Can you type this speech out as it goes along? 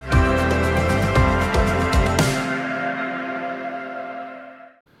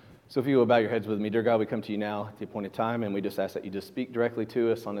So if you will bow your heads with me, dear God, we come to you now at the appointed time, and we just ask that you just speak directly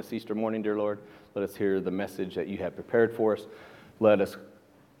to us on this Easter morning, dear Lord. Let us hear the message that you have prepared for us. Let us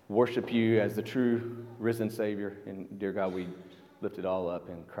worship you as the true risen Savior. And dear God, we lift it all up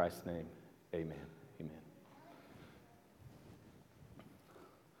in Christ's name. Amen. Amen.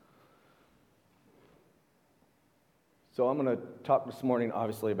 So I'm going to talk this morning,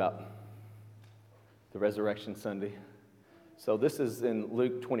 obviously, about the Resurrection Sunday. So this is in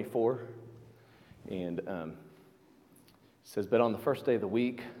Luke 24, and it says, "But on the first day of the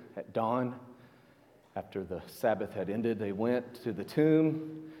week, at dawn, after the Sabbath had ended, they went to the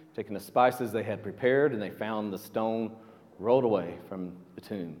tomb, taking the spices they had prepared, and they found the stone rolled away from the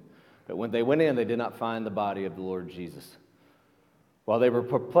tomb. But when they went in, they did not find the body of the Lord Jesus. While they were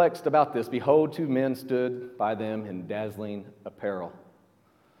perplexed about this, behold, two men stood by them in dazzling apparel.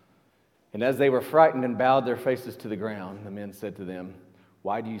 And as they were frightened and bowed their faces to the ground, the men said to them,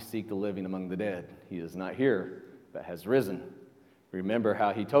 'Why do you seek the living among the dead? He is not here, but has risen. Remember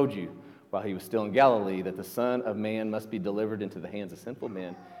how he told you while he was still in Galilee that the Son of Man must be delivered into the hands of sinful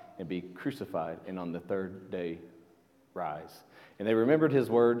men and be crucified, and on the third day rise.' And they remembered his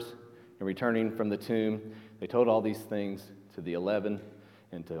words, and returning from the tomb, they told all these things to the 11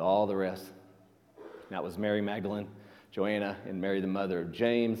 and to all the rest. And that was Mary Magdalene, Joanna, and Mary the mother of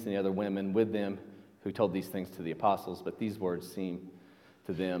James, and the other women with them who told these things to the apostles. But these words seemed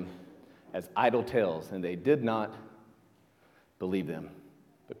to them as idle tales, and they did not believe them.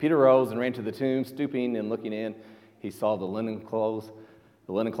 But Peter rose and ran to the tomb, stooping and looking in. He saw the linen cloths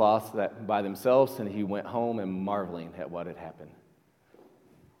that by themselves, and he went home and marveling at what had happened."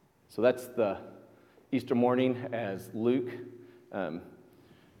 So that's the Easter morning as Luke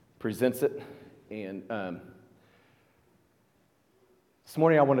presents it. And this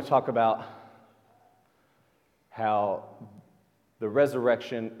morning I want to talk about how the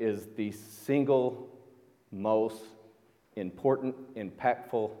resurrection is the single most important,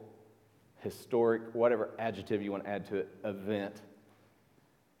 impactful, historic, whatever adjective you want to add to it, event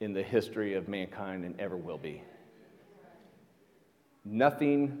in the history of mankind and ever will be.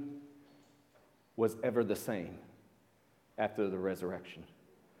 Nothing was ever the same after the resurrection.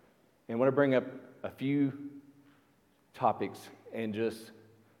 And I want to bring up a few topics and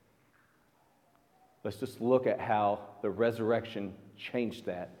let's just look at how the resurrection changed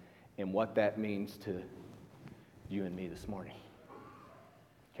that and what that means to you and me this morning.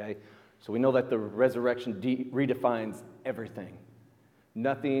 Okay? So we know that the resurrection redefines everything.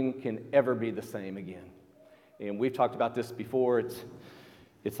 Nothing can ever be the same again. And we've talked about this before.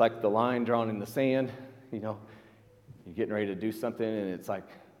 It's like the line drawn in the sand. You know, you're getting ready to do something, and it's like,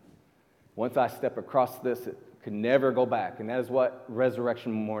 once I step across this, it can never go back. And that is what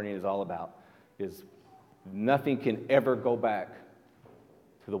Resurrection Morning is all about, is nothing can ever go back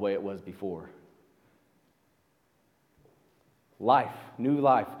to the way it was before. Life, new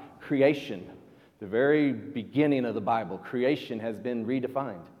life, creation, the very beginning of the Bible, creation has been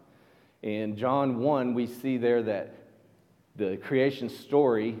redefined. In John 1, we see there that the creation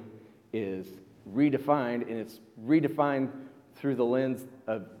story is redefined, and it's redefined through the lens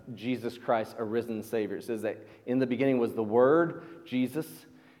of Jesus Christ, a risen Savior. It says that in the beginning was the Word, Jesus,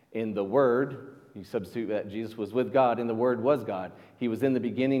 and the Word, you substitute that Jesus was with God, and the Word was God. He was in the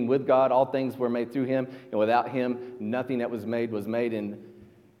beginning with God. All things were made through him, and without him, nothing that was made was made. And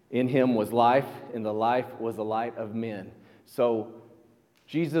in him was life, and the life was the light of men. So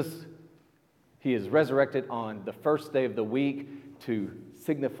Jesus, he is resurrected on the first day of the week to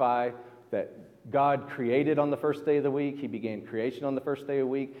signify that God created on the first day of the week. He began creation on the first day of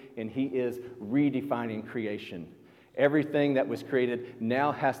the week, and he is redefining creation. Everything that was created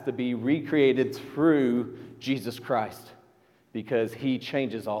now has to be recreated through Jesus Christ, because he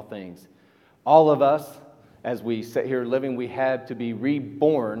changes all things. All of us, as we sit here living, we had to be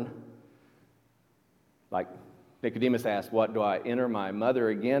reborn. Like Nicodemus asked, "What, do I enter my mother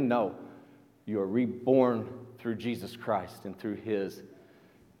again?" No, you are reborn through Jesus Christ and through his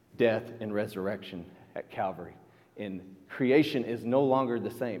death and resurrection at Calvary. And creation is no longer the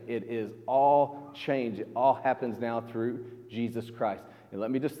same. It is all changed. It all happens now through Jesus Christ. And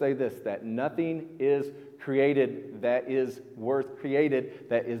let me just say this, that nothing is created that is worth created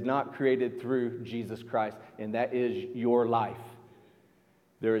that is not created through Jesus Christ, and that is your life.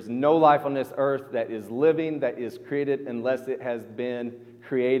 There is no life on this earth that is living, that is created, unless it has been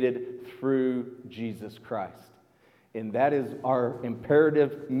created through Jesus Christ. And that is our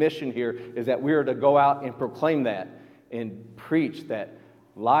imperative mission here, is that we are to go out and proclaim that and preach that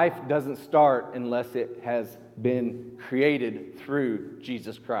life doesn't start unless it has been created through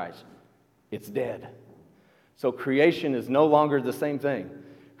Jesus Christ. It's dead. So creation is no longer the same thing.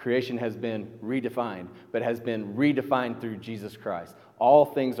 Creation has been redefined, but has been redefined through Jesus Christ. All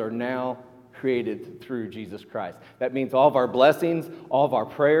things are now created through Jesus Christ. That means all of our blessings, all of our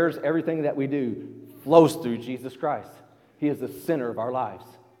prayers, everything that we do flows through Jesus Christ. He is the center of our lives.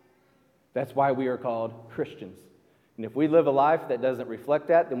 That's why we are called Christians. And if we live a life that doesn't reflect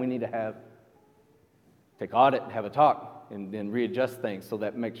that, then we need to take audit, have a talk, and readjust things so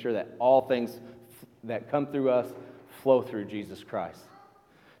that make sure that all things that come through us flow through Jesus Christ.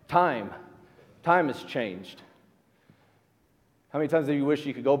 Time has changed. How many times do you wish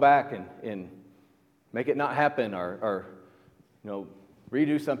you could go back and make it not happen or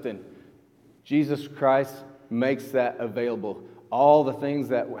redo something? Jesus Christ makes that available. All the things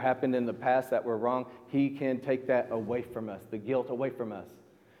that happened in the past that were wrong, He can take that away from us, the guilt away from us.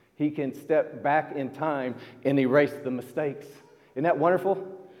 He can step back in time and erase the mistakes. Isn't that wonderful?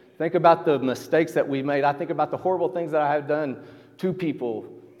 Think about the mistakes that we made. I think about the horrible things that I have done to people,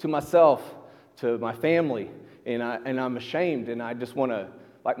 to myself, to my family, and I'm ashamed, and I just want to,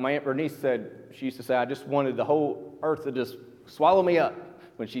 like my Aunt Bernice said, she used to say, I just wanted the whole earth to just swallow me up.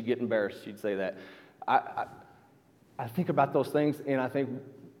 When she'd get embarrassed, she'd say that. I think about those things, and I think,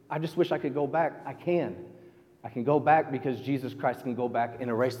 I just wish I could go back. I can go back because Jesus Christ can go back and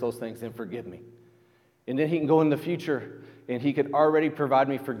erase those things and forgive me. And then He can go in the future, and He could already provide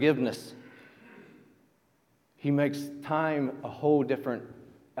me forgiveness. He makes time a whole different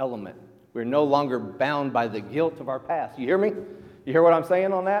element. We're no longer bound by the guilt of our past. You hear me? You hear what I'm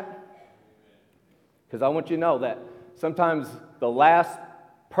saying on that? Because I want you to know that sometimes the last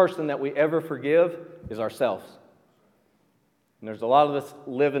person that we ever forgive is ourselves. And there's a lot of us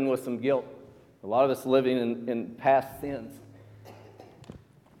living with some guilt. A lot of us living in past sins.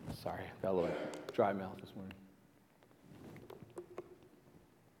 Sorry, got a little dry mouth this morning.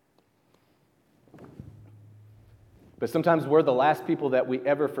 But sometimes we're the last people that we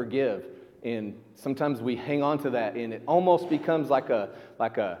ever forgive. And sometimes we hang on to that, and it almost becomes like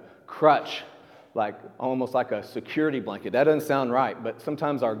a crutch, almost like a security blanket. That doesn't sound right, but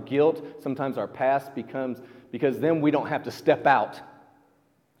sometimes our guilt, sometimes our past becomes, because then we don't have to step out.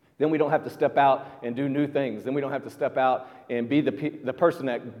 Then we don't have to step out and do new things. Then we don't have to step out and be the person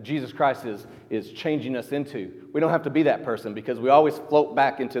that Jesus Christ is changing us into. We don't have to be that person because we always float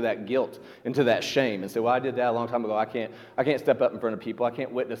back into that guilt, into that shame, and say, well, I did that a long time ago. I can't step up in front of people. I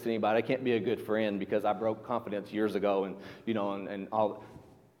can't witness to anybody. I can't be a good friend because I broke confidence years ago, and all.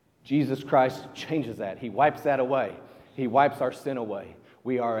 Jesus Christ changes that. He wipes that away. He wipes our sin away.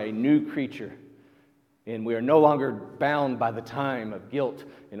 We are a new creature. And we are no longer bound by the time of guilt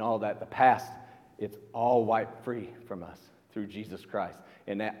and all that. The past, it's all wiped free from us through Jesus Christ.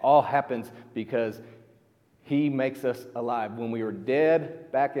 And that all happens because He makes us alive. When we were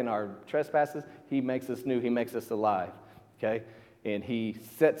dead back in our trespasses, He makes us new. He makes us alive. Okay? And He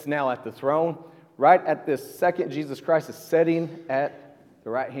sits now at the throne. Right at this second, Jesus Christ is sitting at the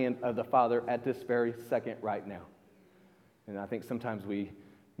right hand of the Father at this very second right now. And I think sometimes we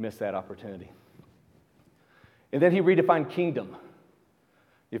miss that opportunity. And then He redefined kingdom.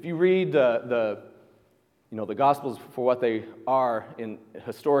 If you read the Gospels for what they are in a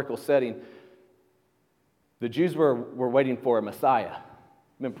historical setting, the Jews were waiting for a Messiah.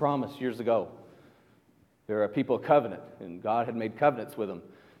 Been promised years ago. They're a people of covenant, and God had made covenants with them.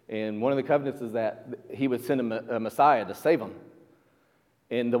 And one of the covenants is that He would send a Messiah to save them.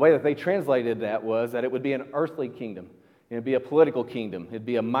 And the way that they translated that was that it would be an earthly kingdom. It'd be a political kingdom. It'd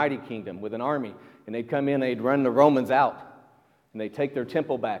be a mighty kingdom with an army. And they'd come in, they'd run the Romans out. And they'd take their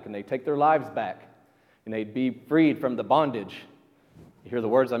temple back, and they'd take their lives back. And they'd be freed from the bondage. You hear the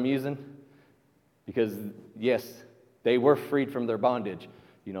words I'm using? Because, yes, they were freed from their bondage.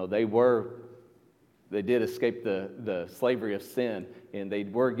 They did escape the slavery of sin, and they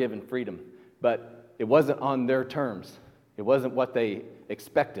were given freedom. But it wasn't on their terms. It wasn't what they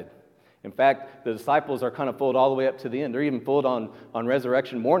expected. In fact, the disciples are kind of fooled all the way up to the end. They're even fooled on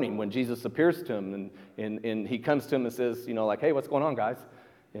resurrection morning when Jesus appears to them, and He comes to them and says, hey, what's going on, guys?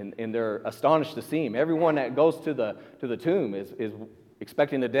 And they're astonished to see Him. Everyone that goes to the tomb is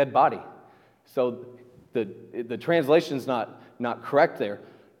expecting a dead body. So the translation's not correct there,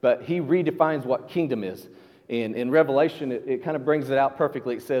 but He redefines what kingdom is. And in Revelation, it kind of brings it out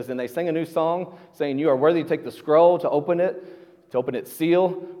perfectly. It says, and they sang a new song, saying, you are worthy to take the scroll, to open its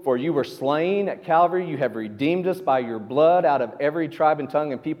seal, for you were slain at Calvary. You have redeemed us by your blood out of every tribe and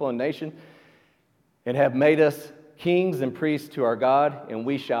tongue and people and nation, and have made us kings and priests to our God, and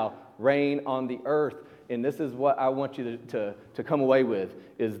we shall reign on the earth. And this is what I want you to come away with,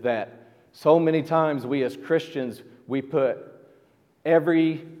 is that so many times we as Christians, we put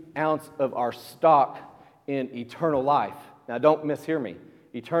every ounce of our stock in eternal life. Now don't mishear me.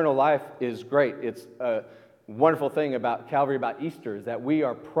 Eternal life is great. It's a wonderful thing about Calvary, about Easter, is that we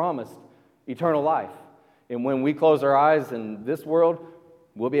are promised eternal life. And when we close our eyes in this world,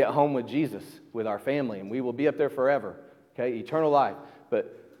 we'll be at home with Jesus, with our family, and we will be up there forever. Okay, eternal life.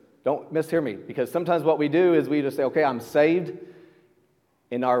 But don't mishear me, because sometimes what we do is we just say, okay, I'm saved,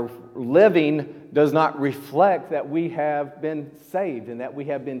 and our living does not reflect that we have been saved and that we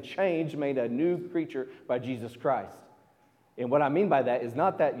have been changed, made a new creature by Jesus Christ. And what I mean by that is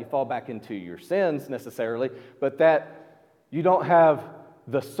not that you fall back into your sins necessarily, but that you don't have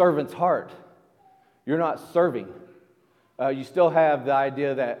the servant's heart. You're not serving. You still have the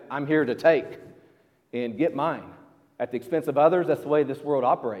idea that I'm here to take and get mine. At the expense of others, that's the way this world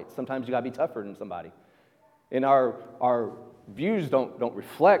operates. Sometimes you got to be tougher than somebody. And our views don't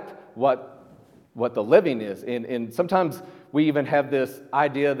reflect what the living is. And sometimes we even have this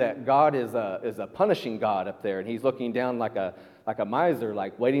idea that God is a punishing God up there, and he's looking down like a miser,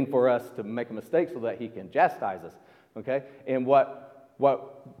 like waiting for us to make a mistake so that he can chastise us. Okay? And what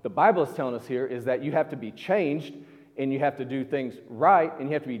the Bible is telling us here is that you have to be changed, and you have to do things right, and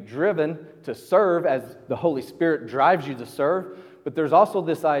you have to be driven to serve as the Holy Spirit drives you to serve. But there's also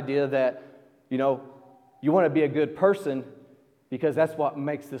this idea that, you want to be a good person because that's what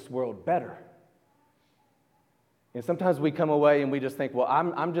makes this world better. And sometimes we come away and we just think, well,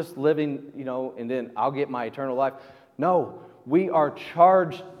 I'm just living, and then I'll get my eternal life. No, we are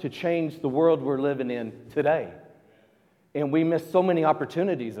charged to change the world we're living in today. And we miss so many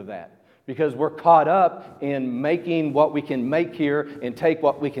opportunities of that because we're caught up in making what we can make here and take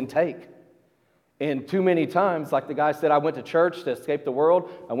what we can take. And too many times, like the guy said, I went to church to escape the world.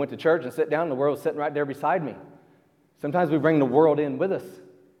 I went to church and sat down, and the world was sitting right there beside me. Sometimes we bring the world in with us.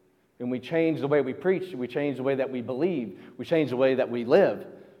 And we change the way we preach. We change the way that we believe. We change the way that we live.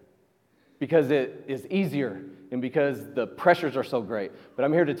 Because it is easier and because the pressures are so great. But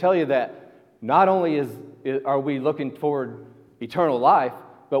I'm here to tell you that not only are we looking toward eternal life,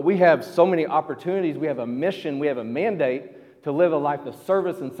 but we have so many opportunities. We have a mission. We have a mandate to live a life of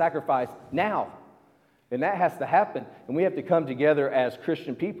service and sacrifice now. And that has to happen. And we have to come together as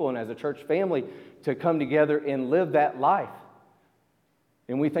Christian people and as a church family to come together and live that life.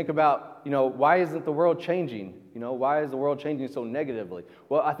 And we think about, why isn't the world changing? Why is the world changing so negatively?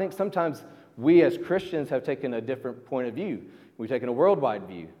 Well, I think sometimes we as Christians have taken a different point of view. We've taken a worldwide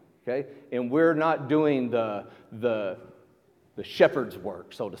view, okay? And we're not doing the shepherd's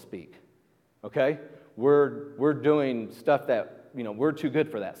work, so to speak, okay? We're doing stuff that, we're too good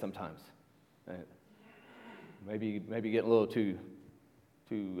for that sometimes. Maybe getting a little too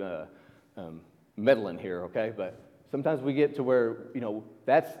meddling here, okay? But sometimes we get to where,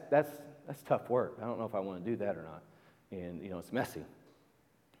 that's tough work. I don't know if I want to do that or not. And, it's messy.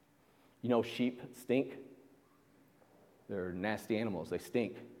 Sheep stink. They're nasty animals. They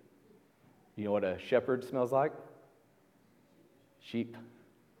stink. You know what a shepherd smells like? Sheep.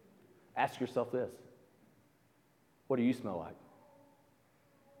 Ask yourself this. What do you smell like?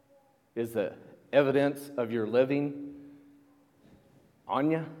 Is the evidence of your living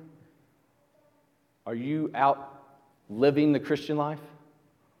on you? Are you out living the Christian life?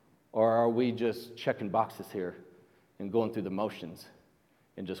 Or are we just checking boxes here and going through the motions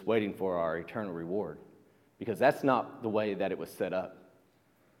and just waiting for our eternal reward? Because that's not the way that it was set up.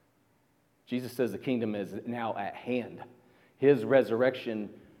 Jesus says the kingdom is now at hand. His resurrection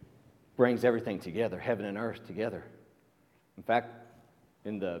brings everything together, heaven and earth together. In fact,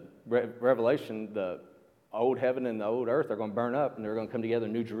 in the Revelation, the old heaven and the old earth are going to burn up and they're going to come together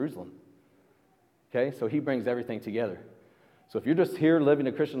in New Jerusalem. Okay, so he brings everything together. So if you're just here living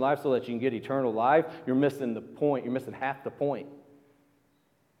a Christian life so that you can get eternal life, you're missing the point. You're missing half the point.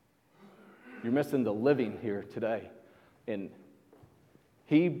 You're missing the living here today. And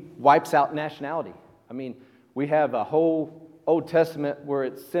he wipes out nationality. I mean, we have a whole Old Testament where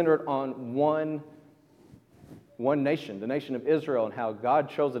it's centered on one nation, the nation of Israel, and how God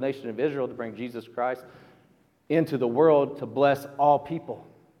chose the nation of Israel to bring Jesus Christ into the world to bless all people.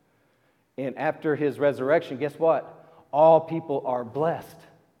 And after his resurrection, guess what? All people are blessed.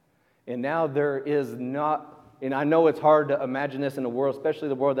 And now there is not, and I know it's hard to imagine this in the world, especially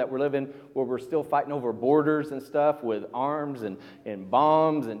the world that we're living, where we're still fighting over borders and stuff with arms and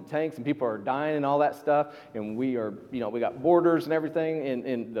bombs and tanks, and people are dying and all that stuff. And we are, we got borders and everything,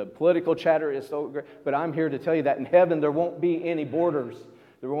 and the political chatter is so great. But I'm here to tell you that in heaven there won't be any borders.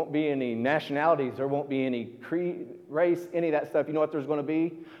 There won't be any nationalities. There won't be any creed, race, any of that stuff. You know what there's going to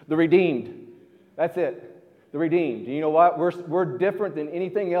be? The redeemed. That's it. The redeemed. And you know what? We're different than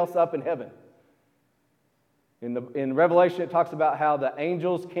anything else up in heaven. In Revelation, it talks about how the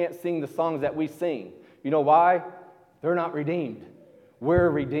angels can't sing the songs that we sing. You know why? They're not redeemed. we're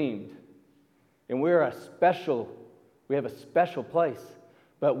redeemed. And we have a special place.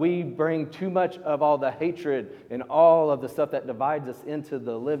 But we bring too much of all the hatred and all of the stuff that divides us into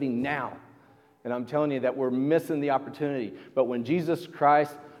the living now. And I'm telling you that we're missing the opportunity. But when Jesus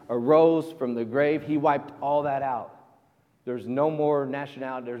Christ arose from the grave, he wiped all that out. There's no more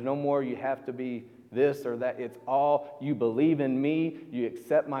nationality. There's no more you have to be this or that. It's all you believe in me, you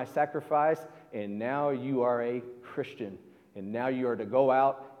accept my sacrifice, and now you are a Christian. And now you are to go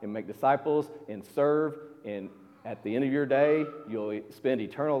out and make disciples and serve, and at the end of your day, you'll spend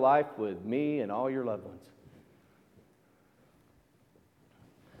eternal life with me and all your loved ones.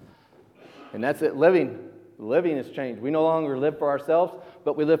 And that's it. Living has changed. We no longer live for ourselves,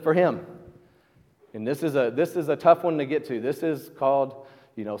 but we live for him. And this is a tough one to get to. This is called,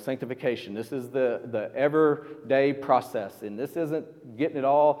 sanctification. This is the everyday process. And this isn't getting it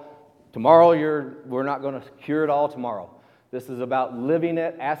all. Tomorrow, we're not going to cure it all tomorrow. This is about living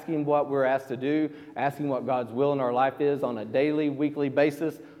it, asking what we're asked to do, asking what God's will in our life is on a daily, weekly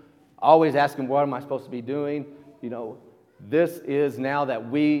basis, always asking, what am I supposed to be doing? This is now that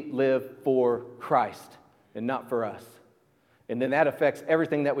we live for Christ and not for us. And then that affects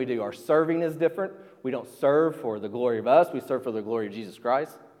everything that we do. Our serving is different. We don't serve for the glory of us. We serve for the glory of Jesus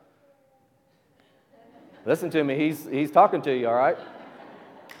Christ. Listen to me. He's talking to you, all right?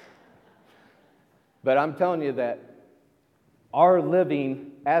 But I'm telling you that our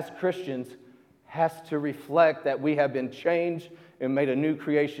living as Christians has to reflect that we have been changed and made a new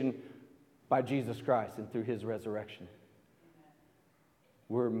creation by Jesus Christ and through his resurrection.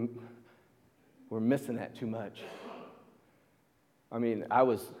 We're missing that too much. I mean, I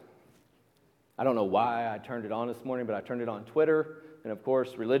don't know why I turned it on this morning, but I turned it on Twitter. And of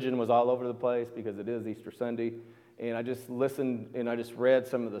course, religion was all over the place because it is Easter Sunday. And I just listened and I just read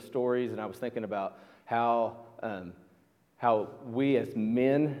some of the stories, and I was thinking about how we as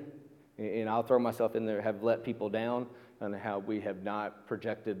men, and I'll throw myself in there, have let people down, and how we have not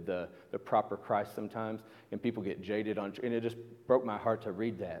projected the proper Christ sometimes, and people get jaded on, and it just broke my heart to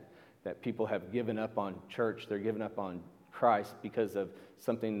read that people have given up on church, they're giving up on Christ because of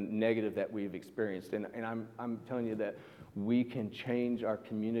something negative that we've experienced. And I'm telling you that we can change our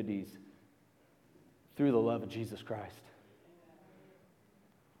communities through the love of Jesus Christ.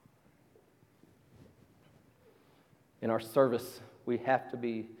 In our service,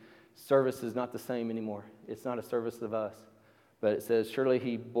 service is not the same anymore. It's not a service of us. But it says, surely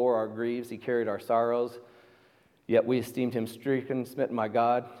he bore our griefs, he carried our sorrows, yet we esteemed him stricken, smitten by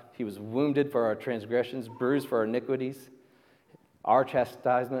God. He was wounded for our transgressions, bruised for our iniquities. Our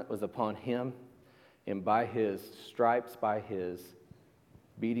chastisement was upon him, and by his stripes, by his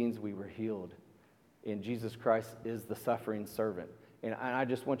beatings, we were healed. And Jesus Christ is the suffering servant. And I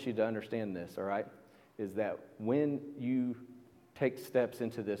just want you to understand this, all right? Is that when you take steps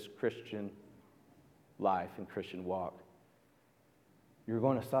into this Christian life and Christian walk, you're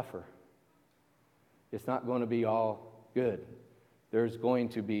going to suffer. It's not going to be all good. There's going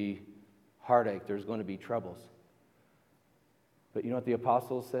to be heartache. There's going to be troubles. But you know what the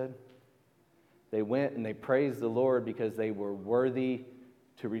apostles said? They went and they praised the Lord because they were worthy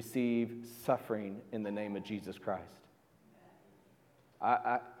to receive suffering in the name of Jesus Christ.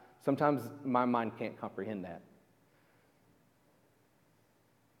 Sometimes my mind can't comprehend that.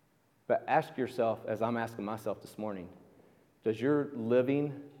 But ask yourself, as I'm asking myself this morning, does your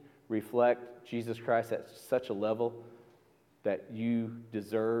living reflect Jesus Christ at such a level that you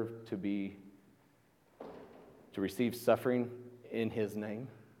deserve to receive suffering in his name?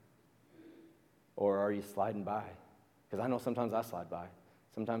 Or are you sliding by? Because I know sometimes I slide by.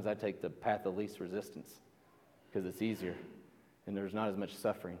 Sometimes I take the path of least resistance because it's easier and there's not as much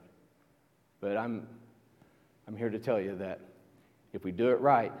suffering. But I'm here to tell you that if we do it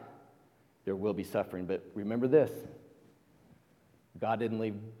right, there will be suffering. But remember this, God didn't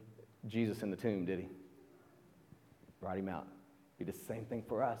leave Jesus in the tomb, did he? Brought him out. It'd be the same thing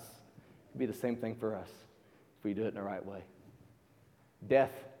for us. It'd be the same thing for us if we do it in the right way.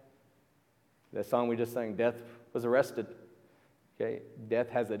 Death, that song we just sang, death was arrested. Okay, death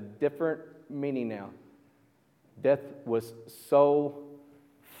has a different meaning now. Death was so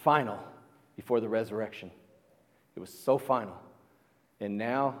final before the resurrection. It was so final. And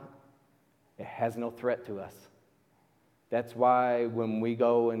now it has no threat to us. That's why when we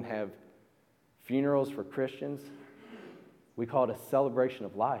go and have funerals for Christians, we call it a celebration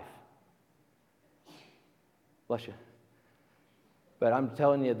of life. Bless you. But I'm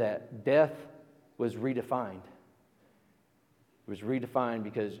telling you that death was redefined. It was redefined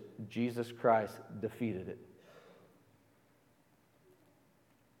because Jesus Christ defeated it.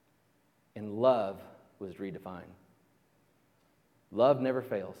 And love was redefined. Love never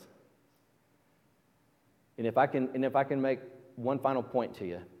fails. And if I can make one final point to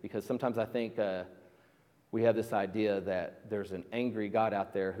you, because sometimes I think we have this idea that there's an angry God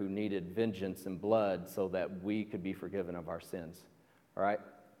out there who needed vengeance and blood so that we could be forgiven of our sins. All right?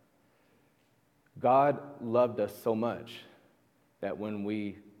 God loved us so much that when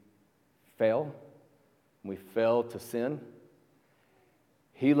we fail to sin,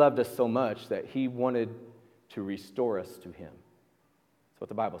 He loved us so much that He wanted to restore us to Him. That's what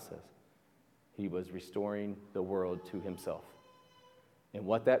the Bible says. He was restoring the world to Himself. And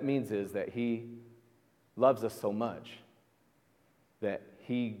what that means is that He loves us so much that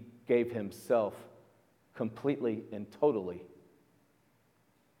He gave Himself completely and totally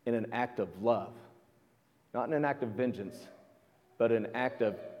in an act of love. Not in an act of vengeance, but an act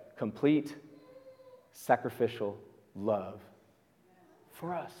of complete sacrificial love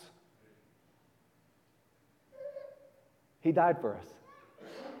for us. He died for us.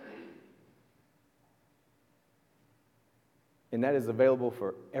 And that is available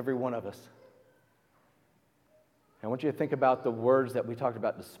for every one of us. I want you to think about the words that we talked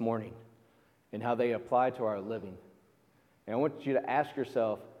about this morning and how they apply to our living. And I want you to ask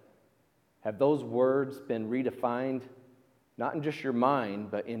yourself, have those words been redefined, not in just your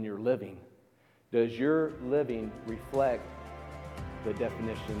mind, but in your living? Does your living reflect the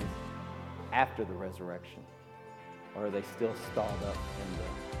definitions after the resurrection? Or are they still stalled up in the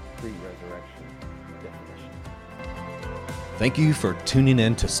pre-resurrection definition? Thank you for tuning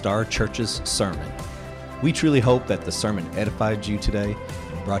in to Star Church's sermon. We truly hope that the sermon edified you today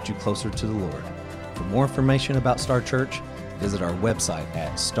and brought you closer to the Lord. For more information about Star Church, visit our website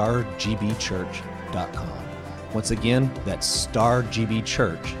at stargbchurch.com. Once again, that's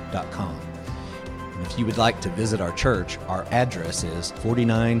stargbchurch.com. And if you would like to visit our church, our address is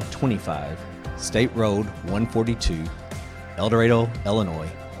 4925 State Road 142, El Dorado, Illinois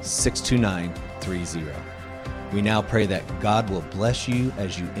 62930. We now pray that God will bless you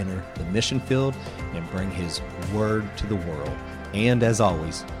as you enter the mission field and bring His word to the world. And as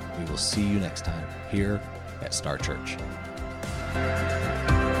always, we will see you next time here at Star Church.